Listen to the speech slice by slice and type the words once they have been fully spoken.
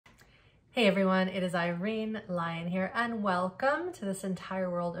Hey everyone, it is Irene Lyon here and welcome to this entire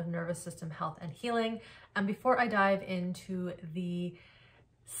world of nervous system health and healing. And before I dive into the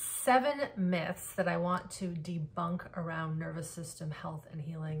 7 myths that I want to debunk around nervous system health and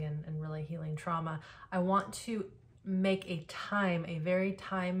healing and really healing trauma, I want to make a very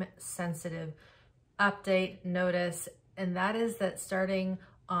time sensitive update notice, and that is that starting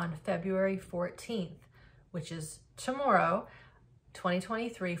on February 14th, which is tomorrow,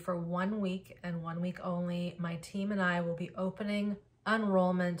 2023, for 1 week and 1 week only, my team and I will be opening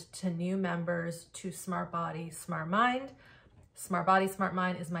enrollment to new members to Smart Body, Smart Mind. Smart Body, Smart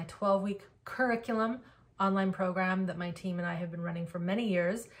Mind is my 12-week curriculum online program that my team and I have been running for many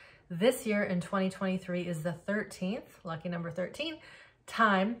years. This year in 2023 is the 13th, lucky number 13,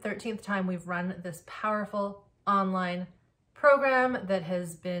 13th time we've run this powerful online program that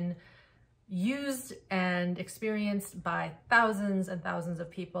has been used and experienced by thousands and thousands of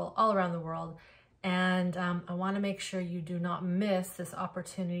people all around the world. And I want to make sure you do not miss this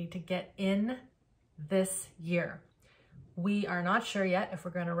opportunity to get in this year. We are not sure yet if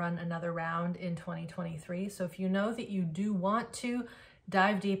we're going to run another round in 2023. So if you know that you do want to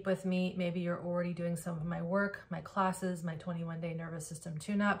dive deep with me, maybe you're already doing some of my work, my classes, my 21-day nervous system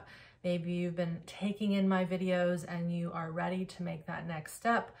tune-up, maybe you've been taking in my videos and you are ready to make that next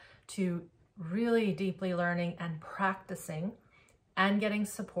step to really deeply learning and practicing and getting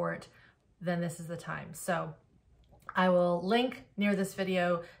support, then this is the time. So I will link near this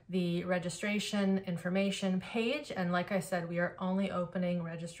video the registration information page. And like I said, we are only opening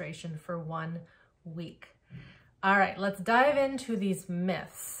registration for 1 week. All right, let's dive into these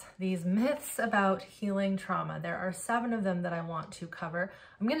myths about healing trauma. There are 7 of them that I want to cover.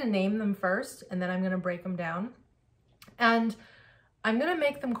 I'm going to name them first, and then I'm going to break them down. And I'm going to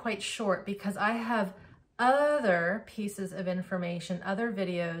make them quite short because I have other pieces of information, other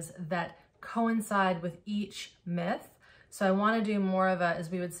videos that coincide with each myth. So I want to do more of a, as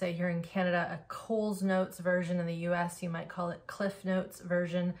we would say here in Canada, a Coles Notes version. In the US, you might call it Cliff Notes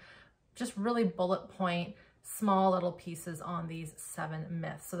version. Just really bullet point, small little pieces on these 7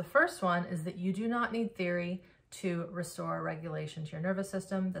 myths. So the first one is that you do not need theory to restore regulation to your nervous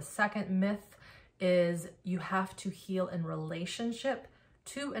system. The second myth is you have to heal in relationship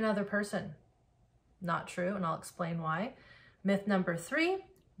to another person. Not true, and I'll explain why. Myth number 3,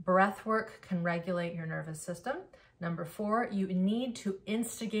 breath work can regulate your nervous system. Number 4, you need to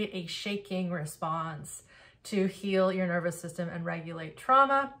instigate a shaking response to heal your nervous system and regulate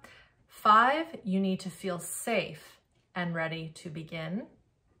trauma. 5, you need to feel safe and ready to begin.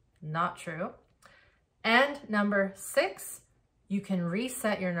 Not true. And number 6, you can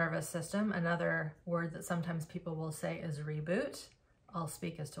reset your nervous system. Another word that sometimes people will say is reboot. I'll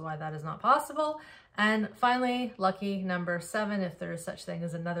speak as to why that is not possible. And finally, lucky number 7, if there is such thing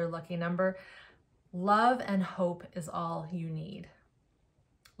as another lucky number, love and hope is all you need.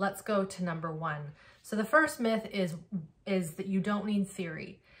 Let's go to number 1. So the first myth is that you don't need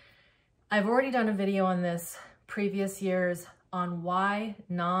theory. I've already done a video on this previous years on why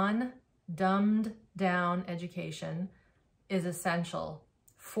non-dumbed down education is essential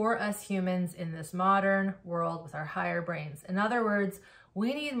for us humans in this modern world with our higher brains. In other words,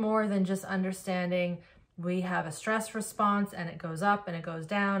 we need more than just understanding we have a stress response and it goes up and it goes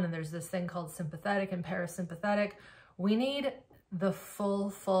down and there's this thing called sympathetic and parasympathetic. We need the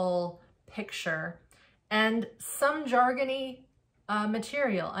full picture and some jargony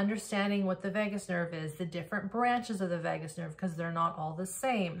material, understanding what the vagus nerve is, the different branches of the vagus nerve, because they're not all the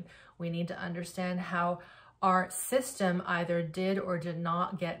same. We need to understand how our system either did or did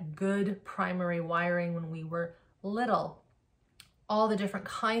not get good primary wiring when we were little. All the different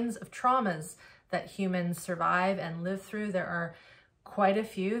kinds of traumas that humans survive and live through, there are quite a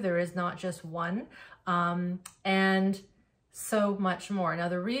few. There is not just one, and so much more. Now,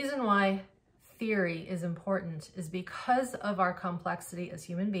 the reason why theory is important is because of our complexity as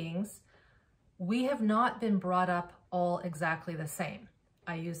human beings. We have not been brought up all exactly the same.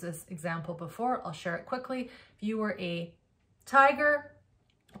 I used this example before, I'll share it quickly. If you were a tiger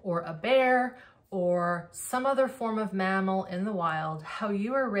or a bear or some other form of mammal in the wild, how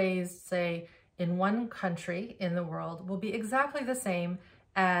you were raised, say, in one country in the world will be exactly the same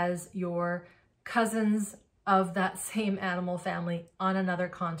as your cousins of that same animal family on another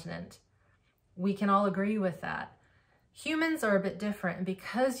continent. We can all agree with that. Humans are a bit different, and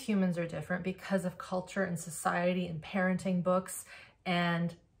because humans are different, because of culture and society and parenting books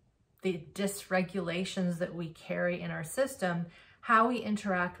and the dysregulations that we carry in our system, how we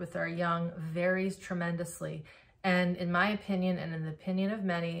interact with our young varies tremendously. And in my opinion, and in the opinion of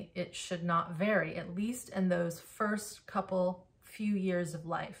many, it should not vary, at least in those first couple few years of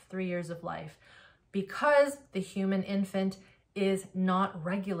life, 3 years of life, because the human infant is not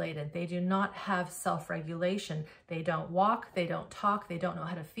regulated. They do not have self-regulation. They don't walk, they don't talk, they don't know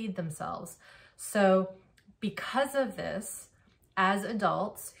how to feed themselves. So because of this, as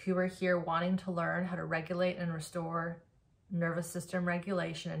adults who are here wanting to learn how to regulate and restore nervous system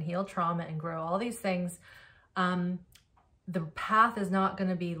regulation and heal trauma and grow all these things, the path is not going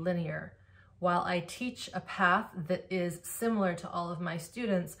to be linear. While I teach a path that is similar to all of my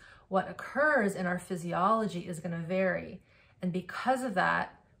students, what occurs in our physiology is going to vary. And because of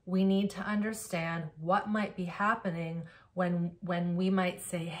that, we need to understand what might be happening when we might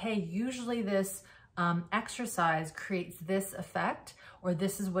say, hey, usually this exercise creates this effect, or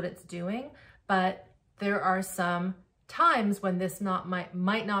this is what it's doing, but there are some times when this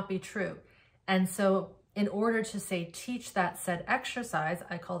might not be true. And so in order to say teach that said exercise,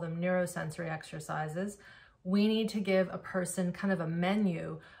 I call them neurosensory exercises, we need to give a person kind of a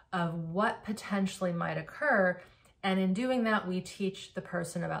menu of what potentially might occur. And in doing that, we teach the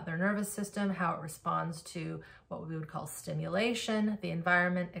person about their nervous system, how it responds to what we would call stimulation, the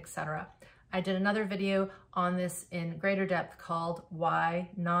environment, etc. I did another video on this in greater depth called Why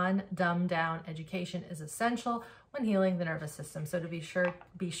Non-Dumbed Down Education is Essential When Healing the Nervous System. So to be sure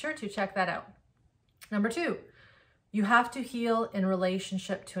to check that out. Number 2, you have to heal in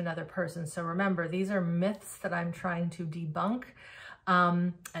relationship to another person. So remember, these are myths that I'm trying to debunk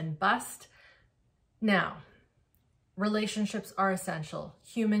and bust. Now, relationships are essential.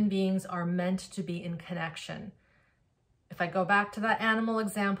 Human beings are meant to be in connection. If I go back to that animal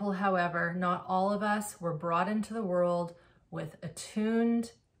example, however, not all of us were brought into the world with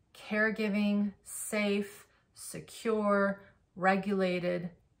attuned, caregiving, safe, secure, regulated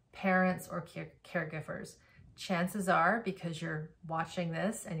parents or caregivers. Chances are, because you're watching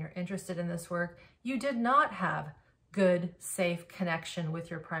this and you're interested in this work, you did not have good, safe connection with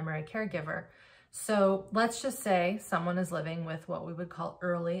your primary caregiver. So let's just say someone is living with what we would call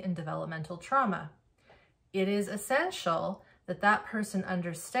early and developmental trauma. It is essential that that person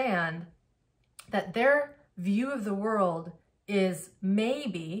understand that their view of the world is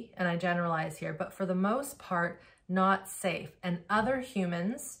maybe, and I generalize here, but for the most part, not safe. And other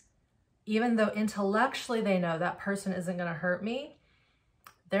humans, even though intellectually they know that person isn't going to hurt me,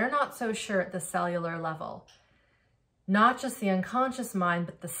 they're not so sure at the cellular level. Not just the unconscious mind,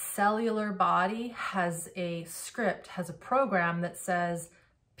 but the cellular body has a script, has a program that says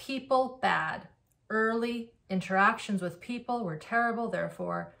people bad. Early interactions with people were terrible,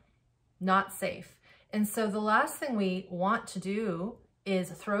 therefore not safe. And so the last thing we want to do is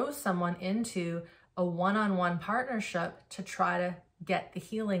throw someone into a one-on-one partnership to try to get the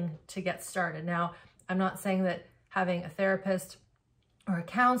healing to get started. Now, I'm not saying that having a therapist or a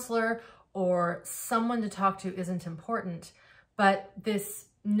counselor or someone to talk to isn't important, but this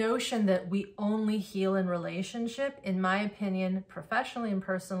notion that we only heal in relationship, in my opinion, professionally and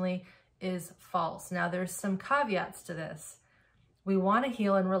personally, is false. Now, there's some caveats to this. We want to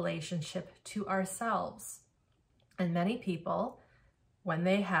heal in relationship to ourselves. And many people, when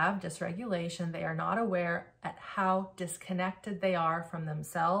they have dysregulation, they are not aware at how disconnected they are from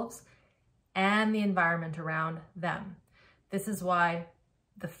themselves and the environment around them. This is why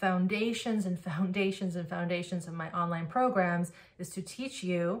the foundations and foundations and foundations of my online programs is to teach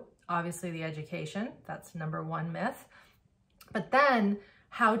you, obviously, the education. That's number 1 myth. But then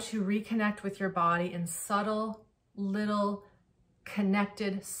how to reconnect with your body in subtle, little,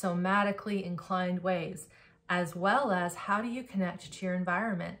 connected, somatically inclined ways, as well as how do you connect to your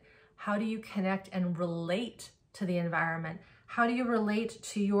environment? How do you connect and relate to the environment? How do you relate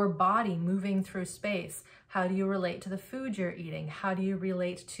to your body moving through space? How do you relate to the food you're eating? How do you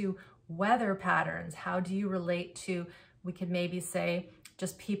relate to weather patterns? How do you relate to, we could maybe say,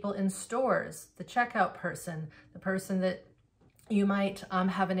 just people in stores, the checkout person, the person that you might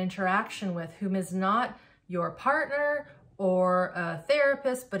have an interaction with whom is not your partner or a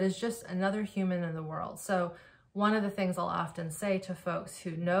therapist, but is just another human in the world. So one of the things I'll often say to folks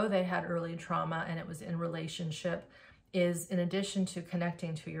who know they had early trauma and it was in relationship is, in addition to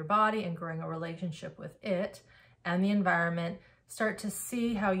connecting to your body and growing a relationship with it and the environment, start to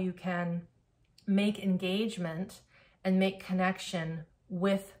see how you can make engagement and make connection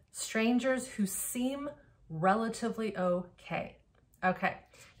with strangers who seem relatively okay. Okay,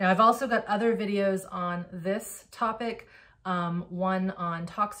 now I've also got other videos on this topic, one on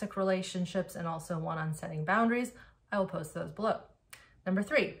toxic relationships and also one on setting boundaries. I will post those below. Number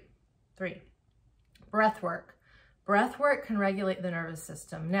 3, breath work. Breath work can regulate the nervous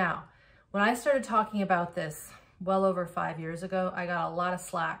system. Now, when I started talking about this well over 5 years ago, I got a lot of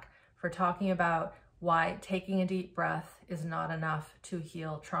slack for talking about why taking a deep breath is not enough to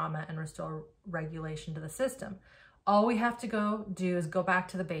heal trauma and restore regulation to the system. All we have to do is go back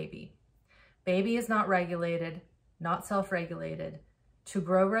to the baby. Baby is not regulated, not self-regulated. To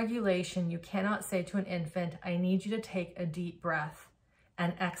grow regulation, you cannot say to an infant, I need you to take a deep breath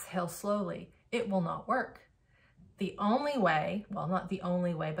and exhale slowly. It will not work. The only way, well, not the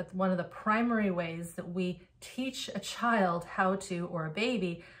only way, but one of the primary ways that we teach a child how to, or a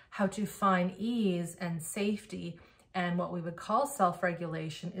baby, how to find ease and safety and what we would call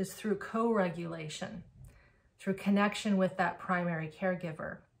self-regulation is through co-regulation, through connection with that primary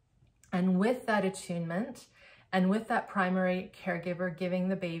caregiver. And with that attunement, and with that primary caregiver giving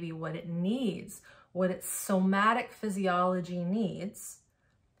the baby what it needs, what its somatic physiology needs,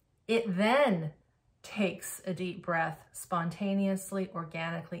 it then takes a deep breath spontaneously,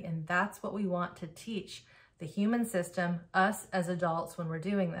 organically, and that's what we want to teach the human system, us as adults, when we're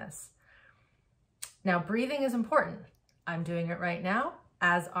doing this. Now, breathing is important. I'm doing it right now,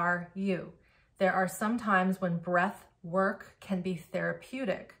 as are you. There are some times when breath work can be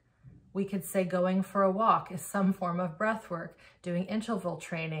therapeutic. We could say going for a walk is some form of breath work, doing interval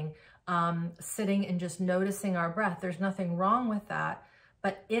training, sitting and just noticing our breath. There's nothing wrong with that,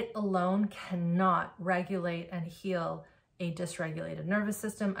 but it alone cannot regulate and heal a dysregulated nervous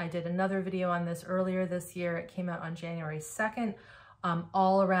system. I did another video on this earlier this year. It came out on January 2nd,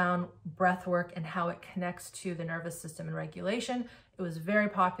 all around breath work and how it connects to the nervous system and regulation. It was very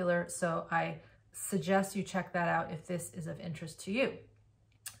popular, so I suggest you check that out if this is of interest to you.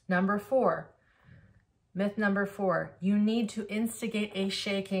 Myth number four, you need to instigate a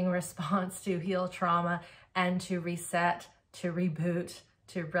shaking response to heal trauma and to reset, to reboot,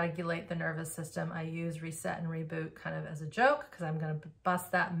 to regulate the nervous system. I use reset and reboot kind of as a joke because I'm going to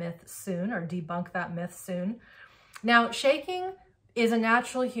bust that myth soon, or debunk that myth soon. Now, shaking is a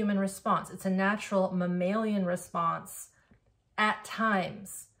natural human response. It's a natural mammalian response at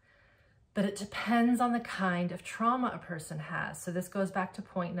times, but it depends on the kind of trauma a person has. So this goes back to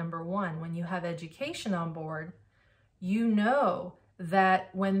point number one. When you have education on board, you know that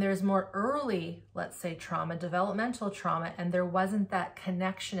when there's more early, let's say trauma, developmental trauma, and there wasn't that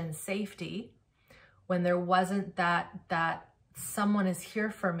connection and safety, when there wasn't that someone is here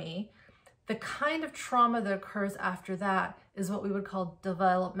for me, the kind of trauma that occurs after that is what we would call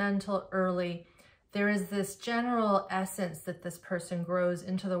developmental early. There is this general essence that this person grows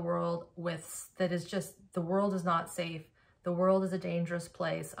into the world with that is just, the world is not safe. The world is a dangerous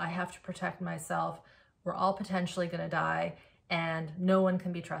place. I have to protect myself. We're all potentially going to die, and no one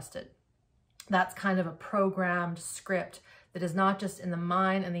can be trusted. That's kind of a programmed script that is not just in the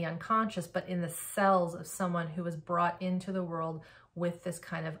mind and the unconscious, but in the cells of someone who was brought into the world with this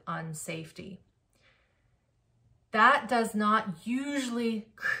kind of unsafety. That does not usually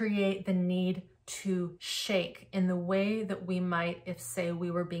create the need to shake in the way that we might if, say, we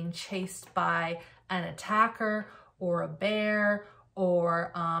were being chased by an attacker or a bear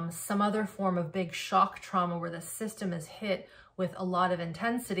or some other form of big shock trauma where the system is hit with a lot of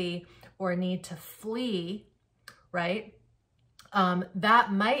intensity or a need to flee, right?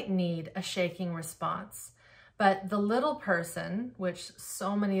 That might need a shaking response. But the little person, which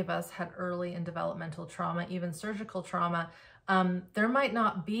so many of us had early in developmental trauma, even surgical trauma, there might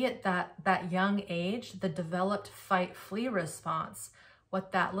not be at that young age the developed fight-flee response.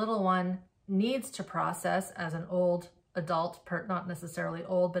 What that little one needs to process as an old adult, not necessarily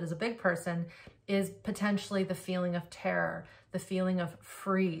old, but as a big person, is potentially the feeling of terror, the feeling of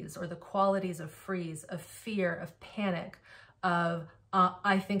freeze, or the qualities of freeze, of fear, of panic, of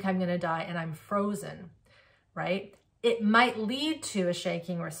I think I'm going to die and I'm frozen, right? It might lead to a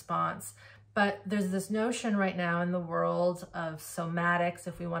shaking response, but there's this notion right now in the world of somatics,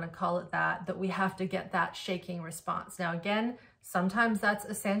 if we want to call it that, that we have to get that shaking response. Now, again, sometimes that's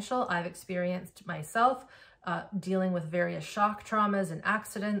essential. I've experienced myself dealing with various shock traumas and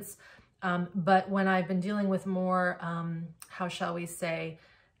accidents. But when I've been dealing with more, how shall we say,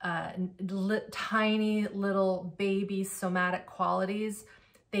 tiny little baby somatic qualities,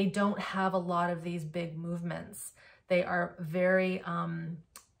 they don't have a lot of these big movements. They are very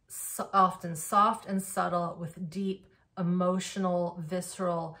often soft and subtle with deep emotional,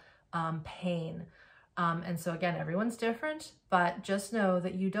 visceral pain. And so again, everyone's different, but just know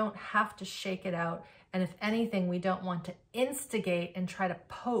that you don't have to shake it out. And if anything, we don't want to instigate and try to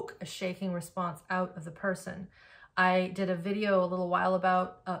poke a shaking response out of the person. I did a video a little while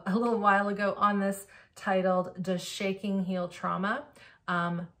ago on this titled, Does Shaking Heal Trauma?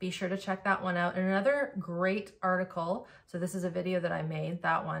 Be sure to check that one out. And another great article, so this is a video that I made,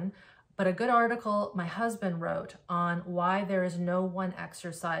 that one, but a good article my husband wrote on why there is no one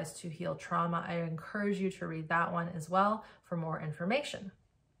exercise to heal trauma. I encourage you to read that one as well for more information.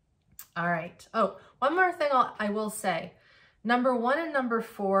 All right. Oh, one more thing I will say. Number 1 and number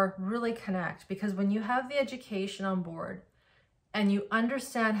 4 really connect, because when you have the education on board and you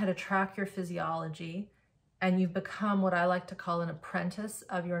understand how to track your physiology, and you've become what I like to call an apprentice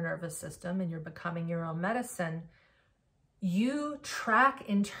of your nervous system, and you're becoming your own medicine, you track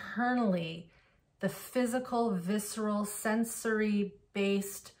internally the physical, visceral,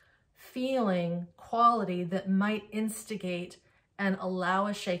 sensory-based feeling quality that might instigate and allow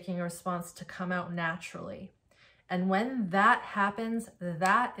a shaking response to come out naturally. And when that happens,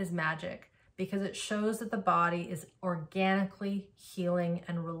 that is magic, because it shows that the body is organically healing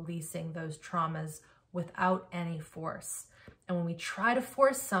and releasing those traumas without any force. And when we try to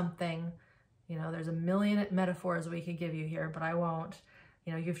force something, you know, there's a million metaphors we could give you here, but I won't.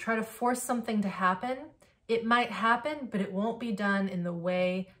 You know, you've tried to force something to happen. It might happen, but it won't be done in the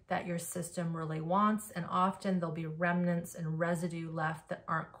way that your system really wants. And often there'll be remnants and residue left that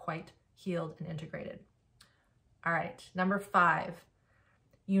aren't quite healed and integrated. All right, number 5,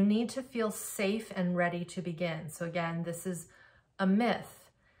 you need to feel safe and ready to begin. So again, this is a myth.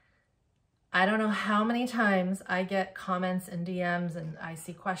 I don't know how many times I get comments and DMs and I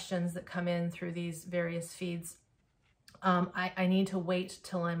see questions that come in through these various feeds. I need to wait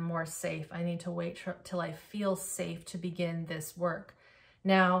till I'm more safe. I need to wait till I feel safe to begin this work.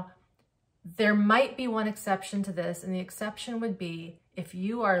 Now, there might be one exception to this, and the exception would be if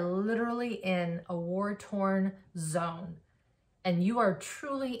you are literally in a war-torn zone and you are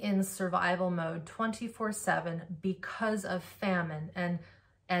truly in survival mode 24/7 because of famine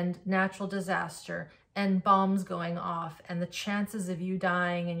and natural disaster and bombs going off and the chances of you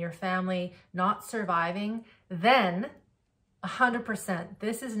dying and your family not surviving, then 100%,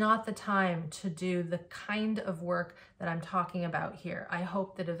 this is not the time to do the kind of work that I'm talking about here. I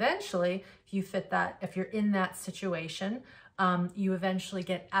hope that eventually, if you fit that, if you're in that situation, you eventually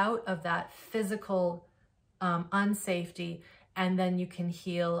get out of that physical unsafety, and then you can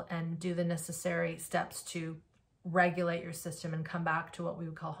heal and do the necessary steps to regulate your system and come back to what we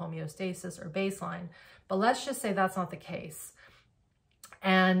would call homeostasis or baseline. But let's just say that's not the case.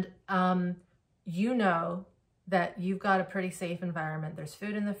 And you know that you've got a pretty safe environment. There's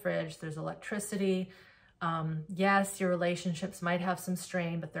food in the fridge, there's electricity. Yes, your relationships might have some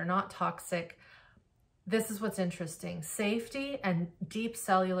strain, but they're not toxic. This is what's interesting. Safety and deep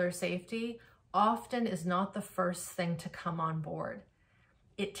cellular safety often is not the first thing to come on board.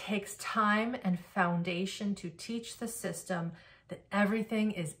 It takes time and foundation to teach the system that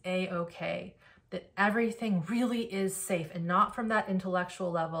everything is a-okay, that everything really is safe, and not from that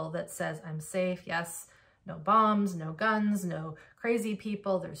intellectual level that says, I'm safe, yes, no bombs, no guns, no crazy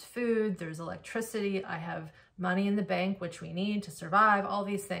people, there's food, there's electricity, I have money in the bank, which we need to survive, all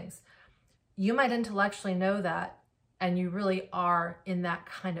these things. You might intellectually know that, and you really are in that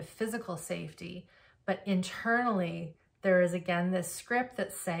kind of physical safety, but internally, there is again this script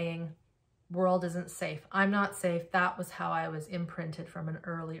that's saying, world isn't safe, I'm not safe. That was how I was imprinted from an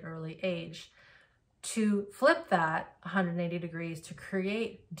early age. To flip that 180 degrees, to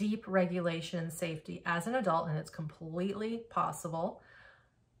create deep regulation and safety as an adult, and it's completely possible,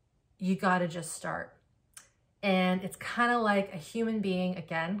 you gotta just start. And it's kind of like a human being,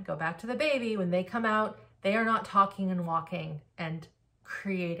 again, go back to the baby, when they come out, they are not talking and walking and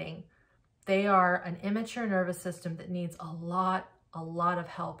creating. They are an immature nervous system that needs a lot of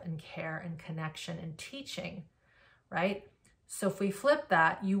help and care and connection and teaching, right? So if we flip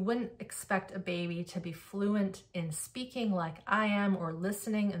that, you wouldn't expect a baby to be fluent in speaking like I am, or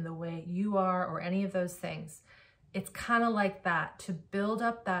listening in the way you are, or any of those things. It's kind of like that. To build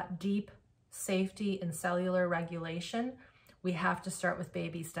up that deep safety and cellular regulation, we have to start with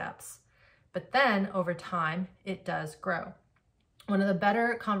baby steps. But then over time, it does grow. One of the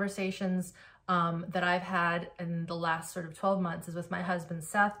better conversations that I've had in the last sort of 12 months is with my husband,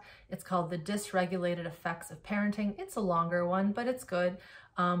 Seth. It's called The Dysregulated Effects of Parenting. It's a longer one, but it's good.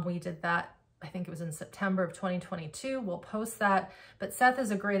 We did that, I think it was in September of 2022. We'll post that. But Seth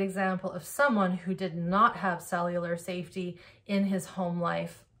is a great example of someone who did not have cellular safety in his home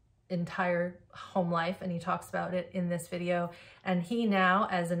life, entire home life, and he talks about it in this video. And he now,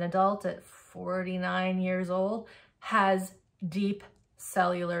 as an adult at 49 years old, has deep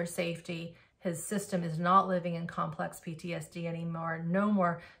cellular safety. His system is not living in complex PTSD anymore, no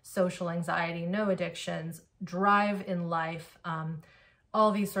more social anxiety, no addictions, drive in life,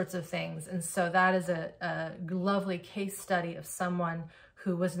 all these sorts of things. And so that is a lovely case study of someone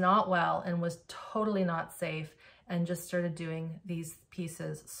who was not well and was totally not safe, and just started doing these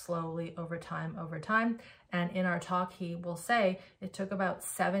pieces slowly over time. And in our talk, he will say it took about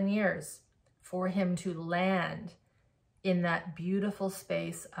 7 years for him to land in that beautiful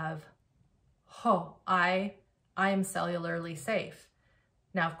space of, oh, I am cellularly safe.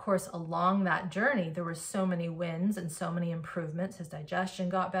 Now, of course, along that journey, there were so many wins and so many improvements. His digestion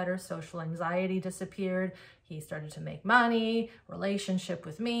got better, social anxiety disappeared, he started to make money, relationship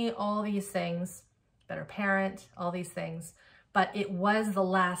with me, all these things, better parent, all these things. But it was the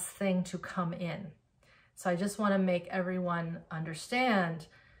last thing to come in. So I just want to make everyone understand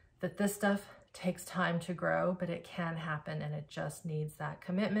that this stuff takes time to grow, but it can happen, and it just needs that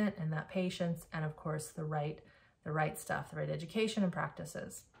commitment and that patience, and of course, the right stuff, the right education and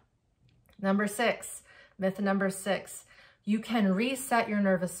practices. Number 6, myth number 6, you can reset your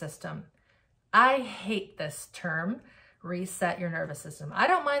nervous system. I hate this term, reset your nervous system. I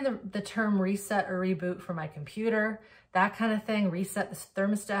don't mind the term reset or reboot for my computer, that kind of thing, reset the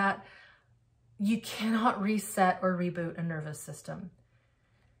thermostat. You cannot reset or reboot a nervous system.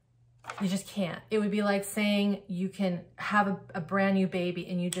 You just can't. It would be like saying you can have a brand new baby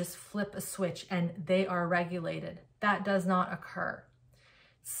and you just flip a switch and they are regulated. That does not occur.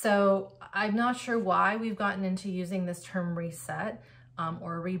 So I'm not sure why we've gotten into using this term reset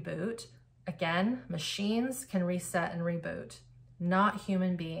or reboot. Again, machines can reset and reboot, not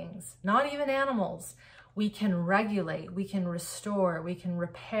human beings, not even animals. We can regulate, we can restore, we can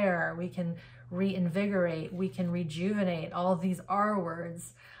repair, we can reinvigorate, we can rejuvenate, all of these R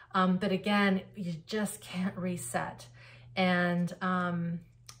words. But again, you just can't reset. And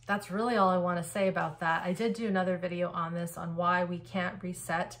that's really all I want to say about that. I did do another video on this, on why we can't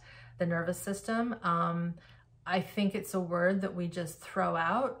reset the nervous system. I think it's a word that we just throw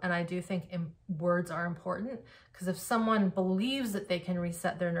out, and I do think words are important, because if someone believes that they can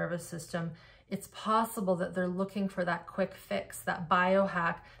reset their nervous system, it's possible that they're looking for that quick fix, that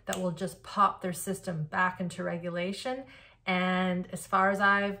biohack that will just pop their system back into regulation. And as far as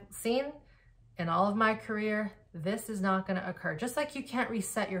I've seen in all of my career, this is not going to occur. Just like you can't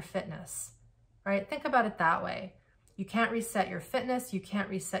reset your fitness, right? Think about it that way. You can't reset your fitness. You can't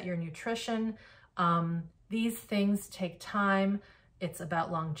reset your nutrition. These things take time. It's about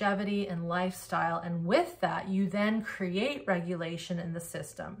longevity and lifestyle. And with that, you then create regulation in the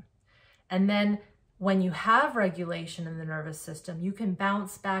system. And then when you have regulation in the nervous system, you can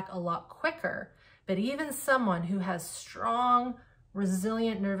bounce back a lot quicker. But even someone who has strong,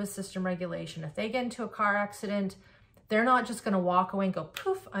 resilient nervous system regulation, if they get into a car accident, they're not just going to walk away and go,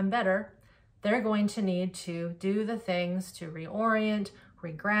 poof, I'm better. They're going to need to do the things to reorient,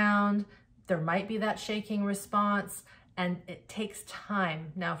 reground. There might be that shaking response, and it takes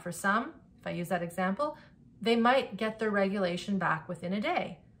time. Now, for some, if I use that example, they might get their regulation back within a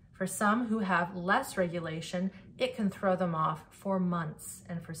day. For some who have less regulation, it can throw them off for months,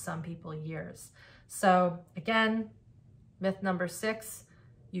 and for some people, years. So again, myth number 6,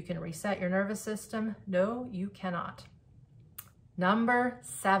 you can reset your nervous system. No, you cannot. Number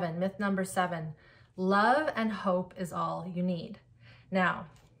 7, myth number 7, love and hope is all you need. Now,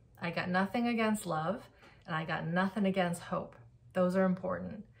 I got nothing against love, and I got nothing against hope. Those are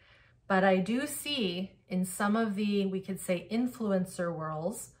important. But I do see in some of the, we could say, influencer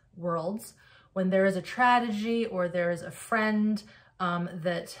worlds, when there is a tragedy or there is a friend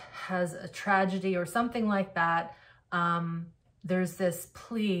that has a tragedy or something like that, there's this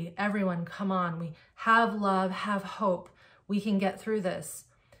plea, everyone, come on, we have love, have hope, we can get through this.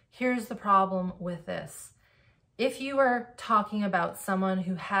 Here's the problem with this. If you are talking about someone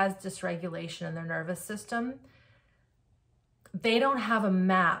who has dysregulation in their nervous system, they don't have a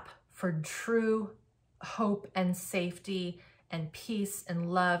map for true hope and safety and peace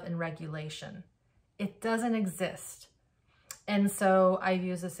and love and regulation. It doesn't exist. And so I've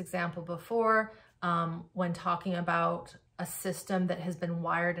used this example before when talking about a system that has been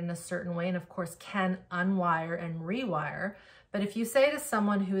wired in a certain way, and of course can unwire and rewire. But if you say to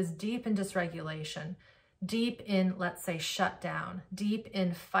someone who is deep in dysregulation, deep in, let's say, shutdown, deep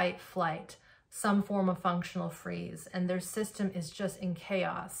in fight, flight, some form of functional freeze, and their system is just in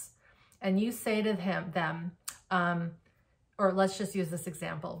chaos, and you say to them, or let's just use this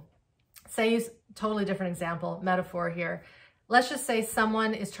example. Say, use totally different example, metaphor here. Let's just say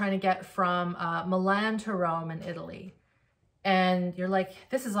someone is trying to get from Milan to Rome in Italy. And you're like,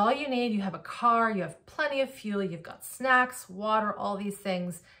 this is all you need. You have a car, you have plenty of fuel, you've got snacks, water, all these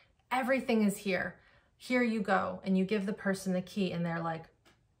things. Everything is here. Here you go. And you give the person the key and they're like,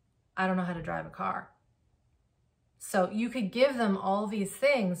 I don't know how to drive a car. So you could give them all these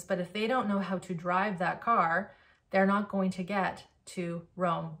things, but if they don't know how to drive that car, they're not going to get to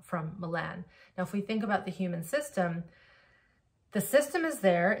Rome from Milan. Now, if we think about the human system, the system is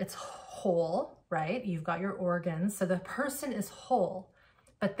there, it's whole, right? You've got your organs, so the person is whole,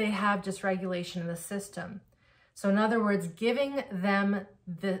 but they have dysregulation in the system. So in other words, giving them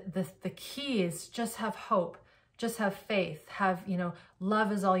the keys, just have hope, just have faith, have,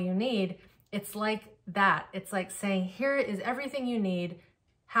 love is all you need. It's like that. It's like saying, here is everything you need,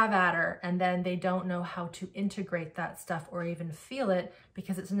 have at her. And then they don't know how to integrate that stuff or even feel it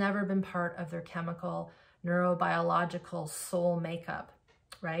because it's never been part of their chemical, neurobiological soul makeup,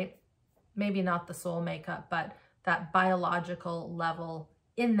 right? Maybe not the soul makeup, but that biological level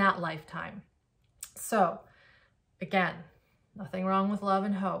in that lifetime. So again, nothing wrong with love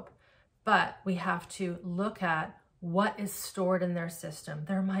and hope, but we have to look at what is stored in their system.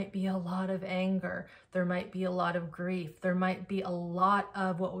 There might be a lot of anger. There might be a lot of grief. There might be a lot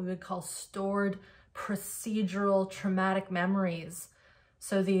of what we would call stored procedural traumatic memories.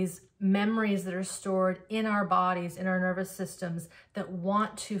 So these memories that are stored in our bodies, in our nervous systems, that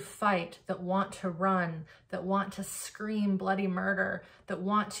want to fight, that want to run, that want to scream bloody murder, that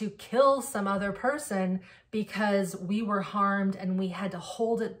want to kill some other person because we were harmed and we had to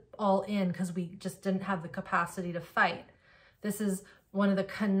hold it all in because we just didn't have the capacity to fight. This is one of the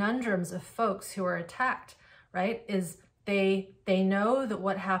conundrums of folks who are attacked, right? Is they know that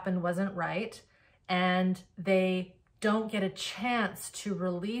what happened wasn't right, and they don't get a chance to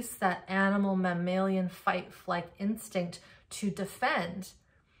release that animal mammalian fight-flight instinct to defend.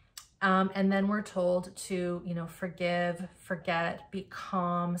 And then we're told to, forgive, forget, be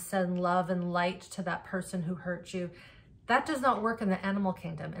calm, send love and light to that person who hurt you. That does not work in the animal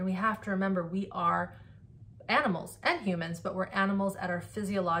kingdom. And we have to remember we are animals and humans, but we're animals at our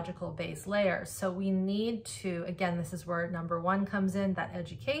physiological base layer. So we need to, again, this is where number one comes in, that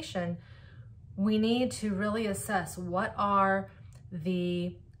education. We need to really assess what are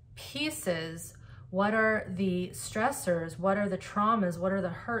the pieces, what are the stressors, what are the traumas, what are the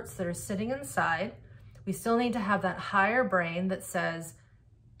hurts that are sitting inside. We still need to have that higher brain that says,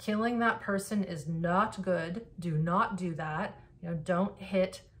 killing that person is not good. Do not do that. Don't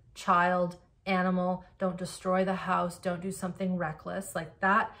hit child, animal, don't destroy the house, don't do something reckless. Like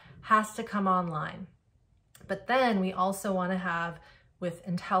that has to come online. But then we also want to have, with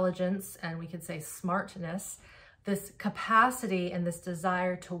intelligence, and we could say smartness, this capacity and this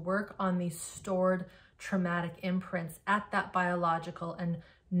desire to work on these stored traumatic imprints at that biological and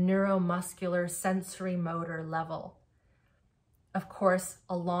neuromuscular sensory motor level. Of course,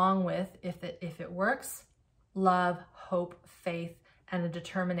 along with, if it works, love, hope, faith, and a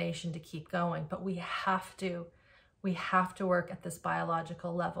determination to keep going. But we have to work at this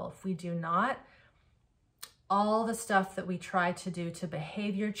biological level. If we do not, all the stuff that we try to do to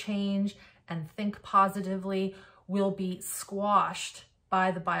behavior change and think positively will be squashed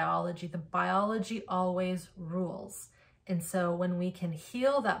by the biology. The biology always rules. And so when we can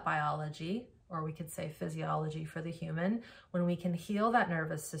heal that biology, or we could say physiology for the human, when we can heal that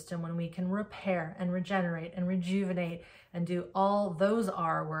nervous system, when we can repair and regenerate and rejuvenate and do all those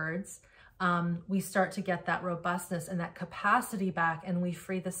R words, we start to get that robustness and that capacity back, and we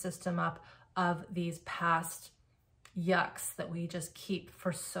free the system up of these past yucks that we just keep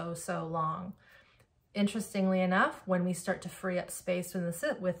for so long. Interestingly enough, when we start to free up space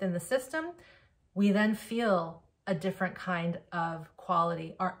within the system, we then feel a different kind of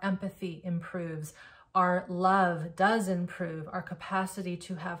quality. Our empathy improves, our love does improve, our capacity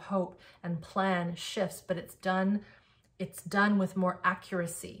to have hope and plan shifts, but it's done with more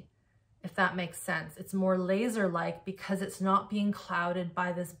accuracy, if that makes sense. It's more laser-like because it's not being clouded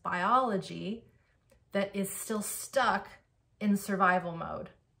by this biology that is still stuck in survival mode.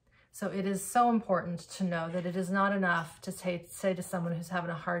 So it is so important to know that it is not enough to say to someone who's having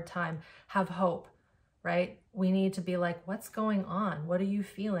a hard time, have hope, right? We need to be like, what's going on? What are you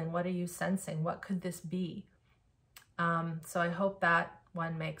feeling? What are you sensing? What could this be? So I hope that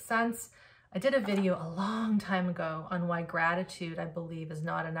one makes sense. I did a video a long time ago on why gratitude, I believe, is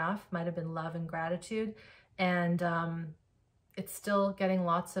not enough. Might have been love and gratitude. And it's still getting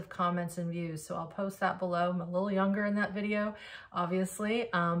lots of comments and views. So I'll post that below. I'm a little younger in that video, obviously,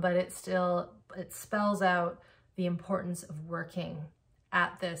 but it spells out the importance of working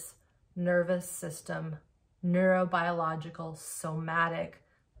at this nervous system, neurobiological, somatic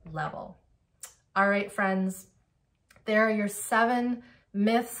level. All right, friends, there are your 7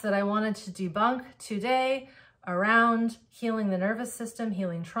 myths that I wanted to debunk today around healing the nervous system,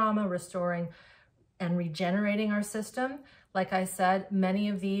 healing trauma, restoring and regenerating our system. Like I said, many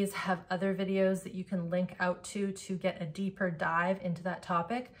of these have other videos that you can link out to get a deeper dive into that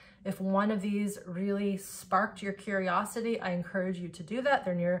topic. If one of these really sparked your curiosity, I encourage you to do that.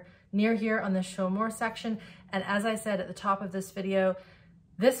 They're near here on the show more section. And as I said at the top of this video,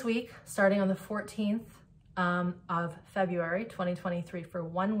 this week, starting on the 14th of February 2023, for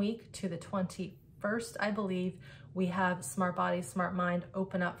 1 week to the 21st, I believe, we have Smart Body, Smart Mind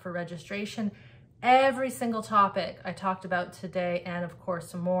open up for registration. Every single topic I talked about today, and of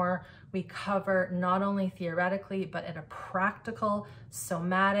course more, we cover not only theoretically, but at a practical,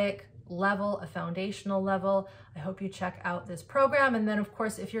 somatic level, a foundational level. I hope you check out this program. And then of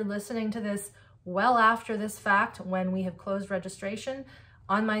course, if you're listening to this well after this fact, when we have closed registration,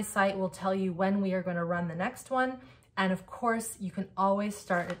 on my site will tell you when we are going to run the next one. And of course, you can always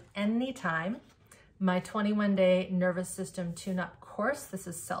start at any time. My 21-day nervous system tune-up course, this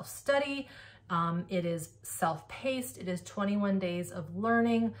is self-study. It is self-paced. It is 21 days of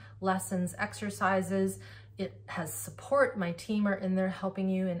learning, lessons, exercises. It has support. My team are in there helping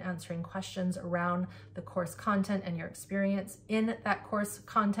you in answering questions around the course content and your experience in that course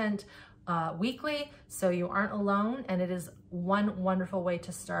content weekly, so you aren't alone. And it is one wonderful way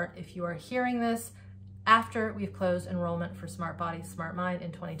to start if you are hearing this after we've closed enrollment for Smart Body, Smart Mind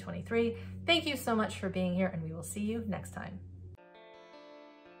in 2023. Thank you so much for being here, and we will see you next time.